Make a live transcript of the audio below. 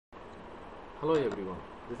Hello everyone,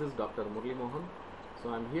 this is Dr. Murali Mohan. So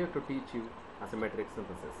I'm here to teach you asymmetric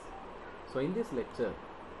synthesis. So in this lecture,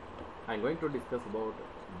 I'm going to discuss about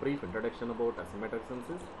brief introduction about asymmetric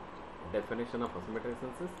synthesis, definition of asymmetric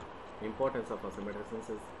synthesis, importance of asymmetric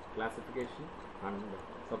synthesis, classification, and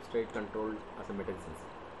substrate controlled asymmetric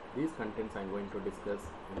synthesis. These contents I'm going to discuss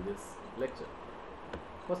in this lecture.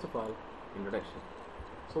 First of all, introduction.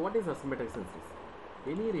 So what is asymmetric synthesis?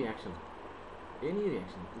 Any reaction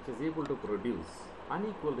which is able to produce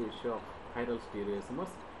unequal ratio of chiral stereoisomers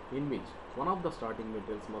in which one of the starting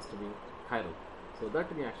materials must be chiral. So that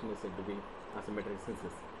reaction is said to be asymmetric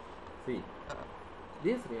synthesis. See,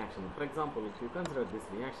 this reaction, for example, if you consider this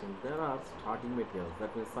reaction, there are starting materials,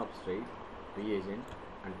 that means substrate, reagent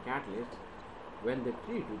and catalyst. When they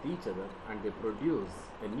treat with each other and they produce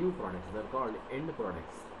a new product, they are called end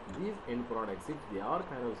products. These end products, if they are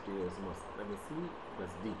chiral stereoisomers, that means C plus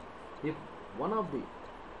D, if one of the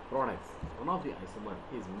isomer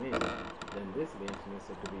is major, then this reaction is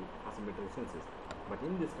said to be asymmetric synthesis. But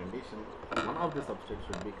in this condition, one of the substrates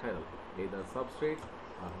should be chiral, either substrates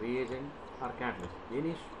or reagent or catalyst.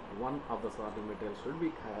 Any one of the starting materials should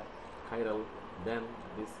be chiral, then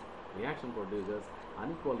this reaction produces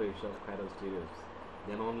unequal ratio of chiral stereos.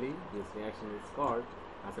 Then only this reaction is called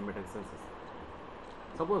asymmetric synthesis.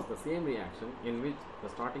 Suppose the same reaction in which the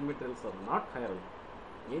starting materials are not chiral,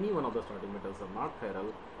 any one of the starting metals are not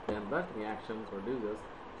chiral, then that reaction produces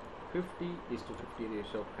 50:50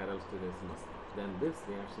 ratio of chiral stereoisomers. Then this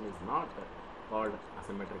reaction is not called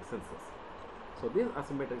asymmetric synthesis. So this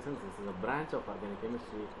asymmetric synthesis is a branch of organic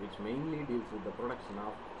chemistry which mainly deals with the production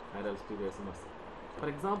of chiral stereoisomers. For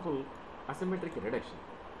example, asymmetric reduction.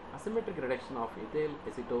 Asymmetric reduction of ethyl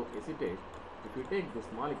acetoacetate. If you take this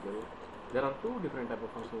molecule, there are two different type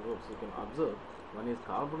of functional groups you can observe. One is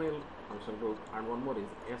carbonyl functional group and one more is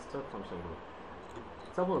ester functional group.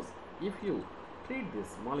 Suppose if you treat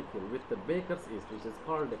this molecule with the Baker's yeast, which is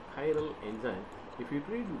called a chiral enzyme, if you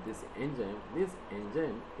treat with this enzyme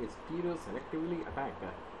is stereoselectively attacked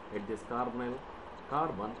at this carbon,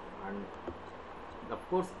 and of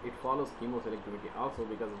course it follows chemoselectivity also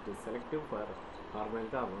because it is selective for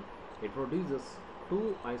carbonyl carbon. It produces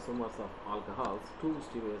two isomers of alcohols, two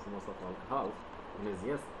stereoisomers of alcohols, one is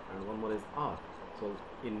S and one more is R. So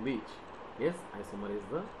in which S isomer is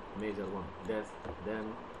the major one. Then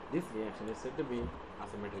this reaction is said to be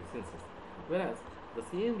asymmetric synthesis. Whereas the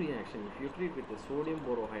same reaction, if you treat with the sodium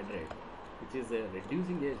borohydride, which is a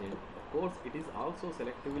reducing agent, of course it is also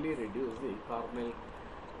selectively reduce the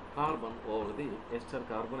carbon over the ester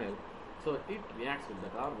carbonyl. So it reacts with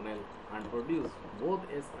the carbonyl and produce both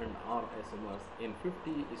S and R isomers in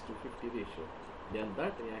 50:50 ratio. Then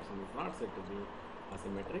that reaction is not said to be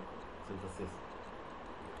asymmetric synthesis.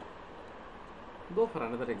 Go for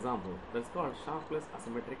another example, that's called Sharpless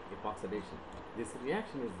asymmetric epoxidation. This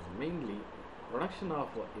reaction is mainly production of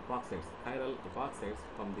epoxides, chiral epoxides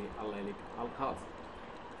from the allylic alcohols.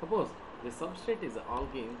 Suppose the substrate is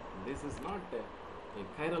alkene, this is not a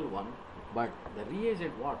chiral one, but the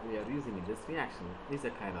reagent what we are using in this reaction is a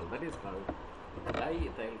chiral, that is called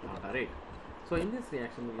diethyl tartarate. So in this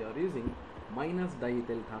reaction we are using minus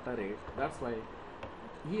diethyl tartarate. That's why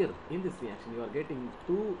here in this reaction you are getting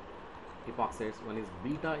two epoxides, one is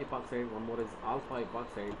beta epoxide, one more is alpha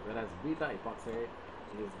epoxide, whereas beta epoxide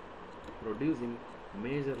is producing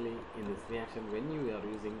majorly in this reaction when you are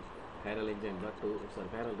using chiral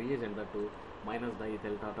reagent that to minus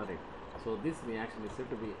diethyl tartarate. So this reaction is said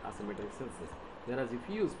to be asymmetric synthesis. Whereas if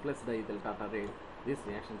you use plus diethyl tartarate, this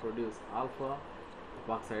reaction produces alpha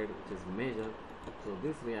epoxide which is major. So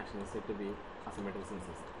this reaction is said to be asymmetric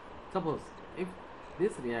synthesis. Suppose if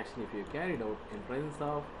this reaction, if you carried out in presence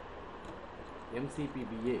of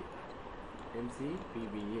MCPBA,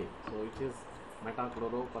 so which is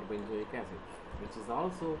metachloroperbenzoic acid, which is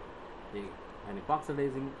also an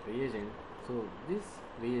epoxidizing reagent. So this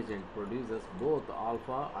reagent produces both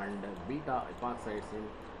alpha and beta epoxides in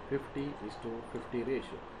 50:50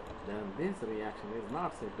 ratio. Then this reaction is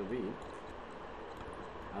not said to be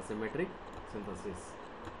asymmetric synthesis.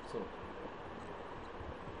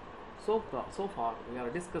 So far we are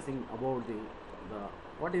discussing about the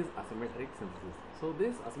what is asymmetric synthesis. So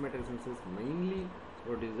this asymmetric synthesis mainly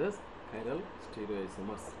produces chiral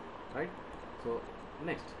stereoisomers, right? So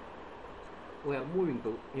next we are moving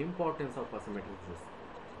to importance of asymmetric synthesis.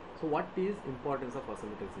 So what is importance of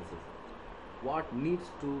asymmetric synthesis? What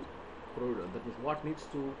needs to produce, that is what needs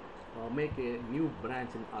to make a new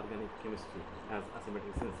branch in organic chemistry as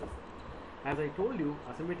asymmetric synthesis. As I told you,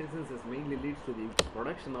 asymmetric synthesis mainly leads to the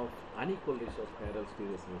production of unequal ratio of chiral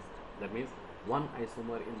stereoisomers. That means one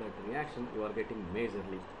isomer in that reaction you are getting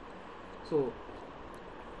majorly. So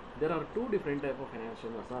there are two different type of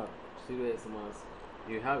enantiomers or stereoisomers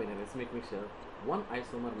you have in a racemic mixture. One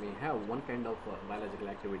isomer may have one kind of biological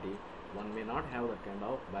activity, one may not have that kind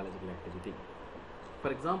of biological activity.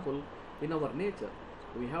 For example, in our nature,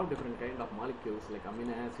 we have different kind of molecules like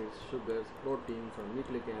amino acids, sugars, proteins, or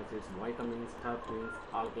nucleic acids, vitamins, terpenes,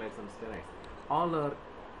 alkaloids, and steroids. All are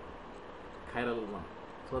chiral one.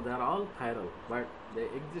 So they are all chiral, but they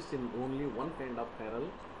exist in only one kind of chiral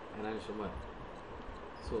enantiomer.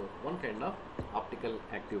 So one kind of optical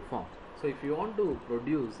active form. So if you want to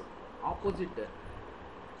produce opposite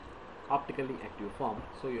optically active form,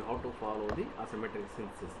 so you have to follow the asymmetric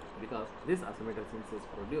synthesis, because this asymmetric synthesis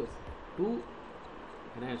produce two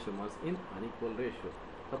enantiomers in unequal ratio.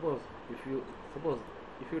 Suppose if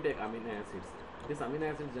you take amino acids, this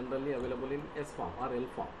amino acids generally available in S form or L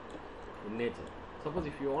form in nature. Suppose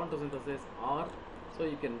if you want to synthesize R, so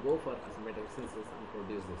you can go for asymmetric synthesis and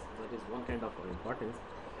produce this. That is one kind of importance.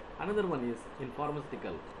 Another one is in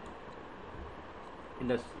pharmaceutical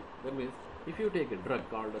industry. That means if you take a drug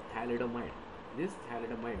called thalidomide, this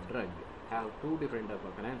thalidomide drug have two different type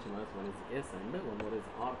of enantiomers. One is S and one more is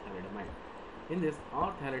R thalidomide. In this,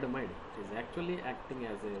 R thalidomide is actually acting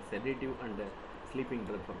as a sedative and a sleeping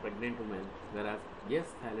drug for pregnant women, whereas S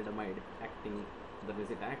thalidomide acting, that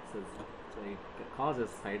means it acts as, so it causes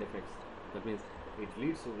side effects. That means it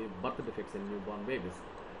leads to the birth defects in newborn babies.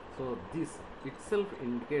 So this itself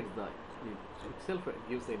indicates it itself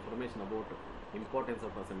gives the information about importance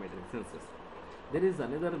of asymmetric synthesis. There is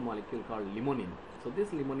another molecule called limonene. So this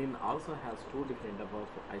limonene also has two different type of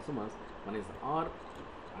isomers. One is R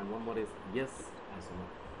and one more is S isomer.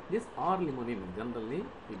 This R limonene generally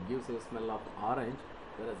it gives you smell of orange,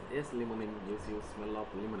 whereas S limonene gives you smell of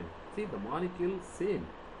limonene. See, the molecule same,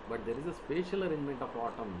 but there is a spatial arrangement of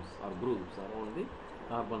atoms or groups around the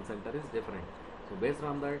carbon center is different. So based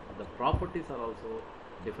on that, the properties are also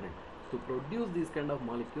different. To produce these kind of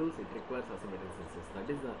molecules, it requires asymmetric synthesis. That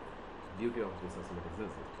is the beauty of this asymmetric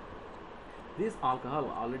synthesis. This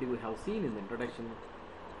alcohol already we have seen in the introduction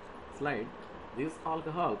slide. This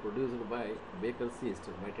alcohol produced by Baker's yeast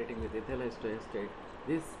by treating with ethyl acetate,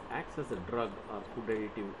 this acts as a drug or food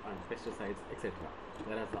additive and pesticides, etc.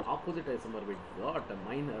 Whereas the opposite isomer which got a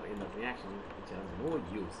minor in the reaction which has no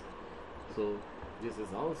use. So this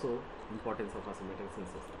is also importance of asymmetric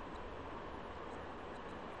synthesis.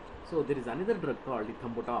 So there is another drug called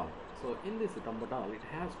ethambutol. So in this ethambutol, it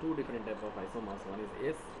has two different type of isomers. One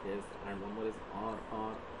is S and one more is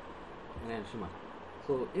R enantiomer.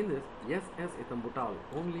 So in this, SS ethambutol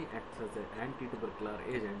only acts as an anti-tubercular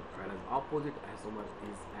agent, whereas opposite isomer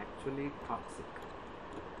is actually toxic.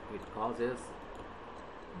 It causes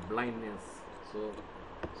blindness. So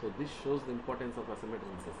this shows the importance of asymmetric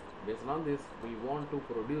synthesis. Based on this, we want to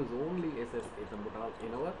produce only SS ethambutol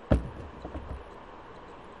in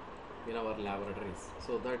our laboratories,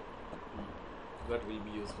 so that will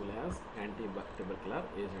be useful as anti-tubercular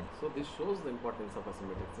agent. So this shows the importance of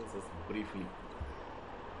asymmetric synthesis briefly.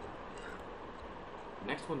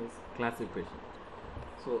 Next one is classification.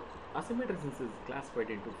 So asymmetric synthesis is classified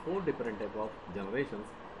into four different type of generations: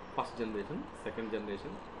 first generation, second generation,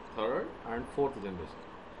 third and fourth generation.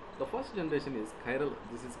 The first generation is chiral.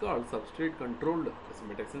 This is called substrate controlled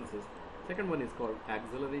asymmetric synthesis. Second one is called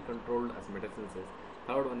auxiliary controlled asymmetric synthesis.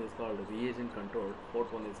 Third one is called reagent controlled.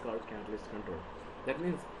 Fourth one is called catalyst controlled. That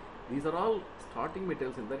means these are all starting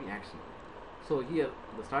materials in the reaction. So here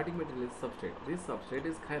the starting material is substrate. This substrate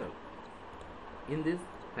is chiral. In this,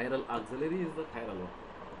 chiral auxiliary is the chiral one.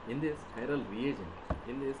 In this, chiral reagent.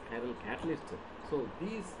 In this, chiral catalyst. So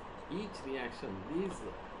each reaction, these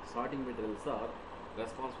starting materials are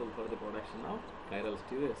responsible for the production of chiral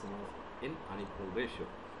stereoisomers in unequal ratio.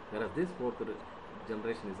 Whereas this fourth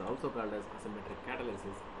generation is also called as asymmetric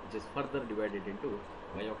catalysis, which is further divided into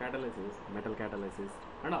biocatalysis, metal catalysis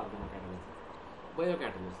and organocatalysis.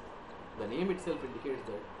 Biocatalysis, the name itself indicates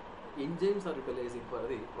that enzymes are utilizing for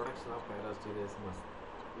the production of chiral stereoisomers,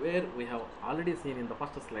 where we have already seen in the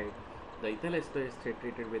first slide the ethyl acetate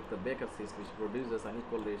treated with the Baker's yeast, which produces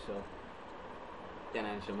unequal ratio of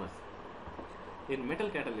enantiomers. In metal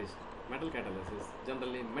catalysis,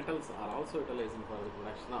 generally metals are also utilizing for the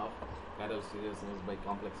production of chiral stereoisomers by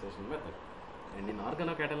complexation method. And in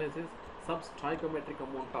organocatalysis, substoichiometric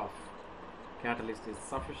amount of catalyst is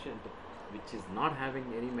sufficient, which is not having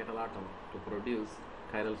any metal atom, to produce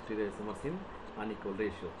chiral stereoisomers in unequal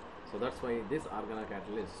ratio. So that's why this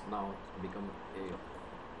organocatalyst now become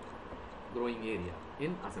a growing area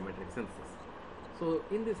in asymmetric synthesis. So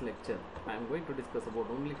in this lecture, I am going to discuss about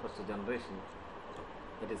only first generation,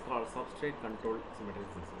 that is called substrate controlled asymmetric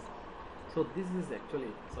synthesis. So this is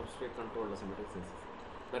actually substrate controlled asymmetric synthesis.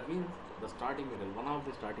 That means the starting material, one of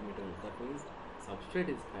the starting materials, that means substrate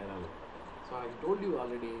is chiral. So I told you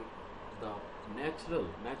already the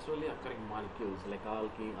naturally occurring molecules like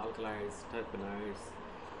alkalides, terpenoids,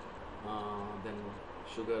 then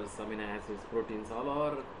sugars, amino acids, proteins, all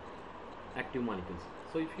are active molecules.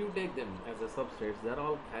 So if you take them as a substrates, they are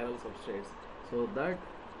all chiral substrates. So that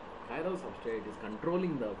chiral substrate is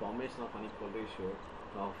controlling the formation of unequal ratio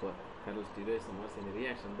of chiral stereoisomers in a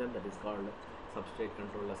reaction, then that is called substrate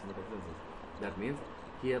controlled asymmetric synthesis. That means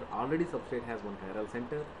here already substrate has one chiral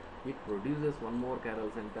center, it produces one more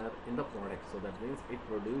chiral center in the product. So that means it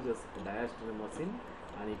produces diastereomers in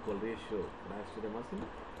unequal ratio.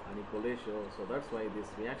 So that's why this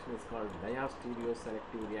reaction is called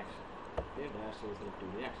diastereoselective reaction. Okay,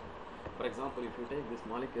 diastereoselective reaction. For example, if you take this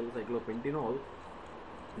molecule cyclopentanol,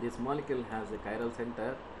 this molecule has a chiral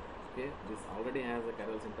center. Okay, this already has a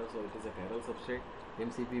chiral center, so it is a chiral substrate.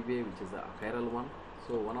 MCPBA, which is a chiral one.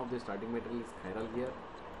 So one of the starting material is chiral here.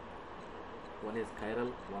 One is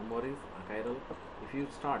chiral, one more is achiral. If you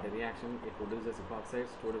start a reaction, it produces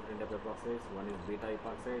epoxides, two different type of epoxides. One is beta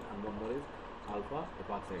epoxide and one more is alpha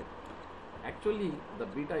epoxide. Actually, the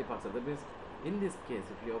beta epoxide, that means in this case,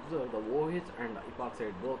 if you observe, the OH and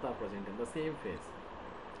epoxide both are present in the same phase,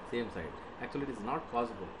 same side. Actually, it is not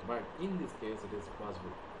possible, but in this case, it is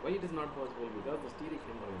possible. Why it is not possible? Because the steric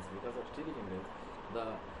hindrance. Because of steric hindrance, the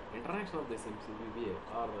interaction of this MCBA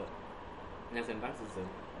or as antaxism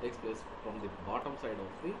takes place from the bottom side of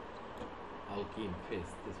the alkene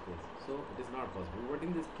phase, this phase. So it is not possible. But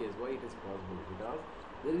in this case, why it is possible? Because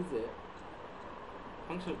there is a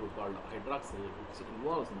functional group called hydroxyl, which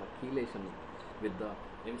involves in the chelation with the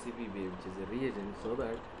MCPBA, which is a reagent, so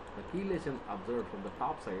that the chelation observed from the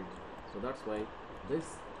top side. So that's why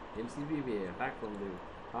this MCPBA attack from the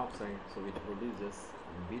top side, so which produces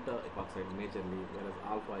beta epoxide majorly, whereas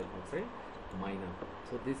alpha epoxide minor.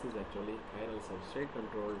 So this is actually chiral substrate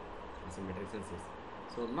controlled asymmetric synthesis.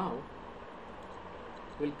 So now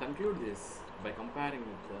we'll conclude this by comparing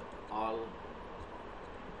with all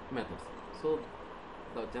methods. So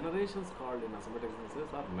the generations called in asymmetric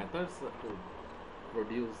synthesis are methods to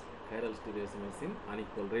produce chiral stereoisomers in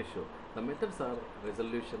unequal ratio. The methods are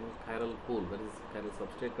resolution, chiral pool, that is chiral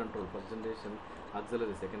substrate control, first generation,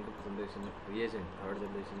 auxiliary, second generation, reagent, third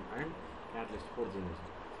generation, and catalyst, fourth generation.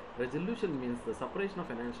 Resolution means the separation of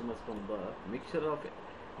enantiomers from the mixture of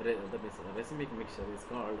that is racemic mixture is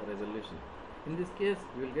called resolution. In this case,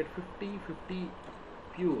 we will get 50-50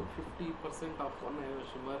 pure, 50% of one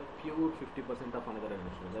enantiomer, pure 50% of another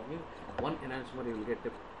enantiomer. That means one enantiomer you will get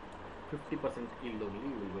 50% yield only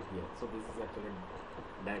you will get here. So this is actually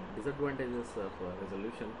that disadvantages of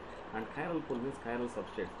resolution. And chiral pool means chiral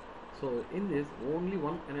substrates. So in this, only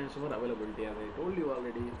one enantiomer availability, as I told you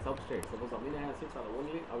already, substrate. Suppose amino acids are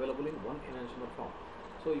only available in one enantiomer form.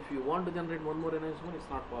 So if you want to generate one more enantiomer, it's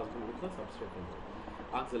not possible with the substrate control.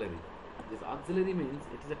 Auxiliary. This auxiliary means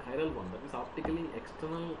it is a chiral one, that is optically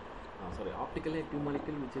external, optically active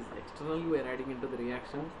molecule which is externally we are adding into the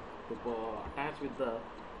reaction to attach with the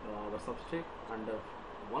substrate, and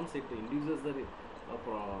once it induces the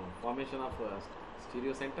formation of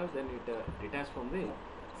stereo center, then it detach from the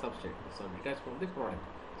substrate, so detach from the product.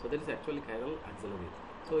 So that is actually chiral auxiliary.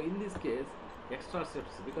 So in this case, extra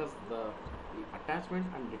steps, because the attachment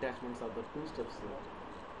and detachments are the two steps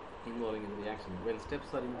involving in the reaction. When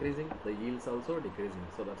steps are increasing, the yields also decreasing.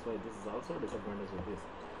 So that's why this is also a disadvantage of this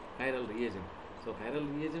chiral reagent. So chiral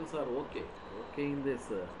reagents are okay in this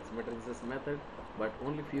asymmetric synthesis method, but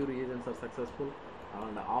only few reagents are successful,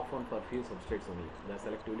 and often for few substrates only. They are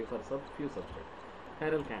selectively for few substrates.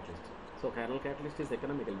 Chiral catalyst. So chiral catalyst is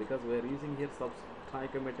economical because we are using here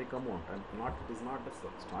substoichiometric amount, and it is not a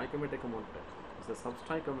stoichiometric amount. It's a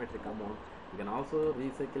substoichiometric amount. You can also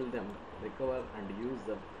recycle them, recover and use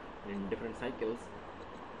them in different cycles.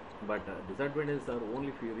 But disadvantages are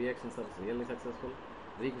only few reactions are really successful.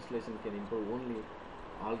 Recrystallization can improve only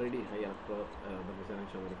already high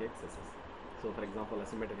enantiomeric excesses. So for example,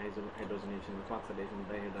 asymmetric hydrogenation, oxidation,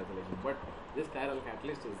 dihydrogenation. But this chiral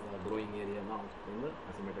catalyst is a growing area now in the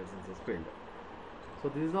asymmetric synthesis field. So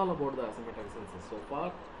this is all about the asymmetric synthesis. So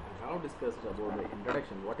far I have discussed about the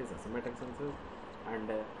introduction, what is asymmetric synthesis, and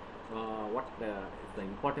what is the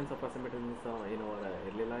importance of asymmetric synthesis in our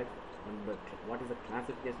early life, and what is the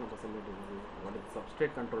classification of asymmetric synthesis, what is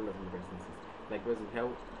substrate controlled asymmetric synthesis. Likewise, we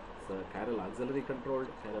have chiral auxiliary controlled,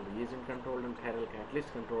 chiral reagent controlled, and chiral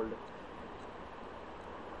catalyst controlled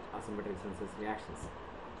asymmetric synthesis reactions.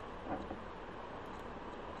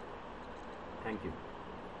 Thank you.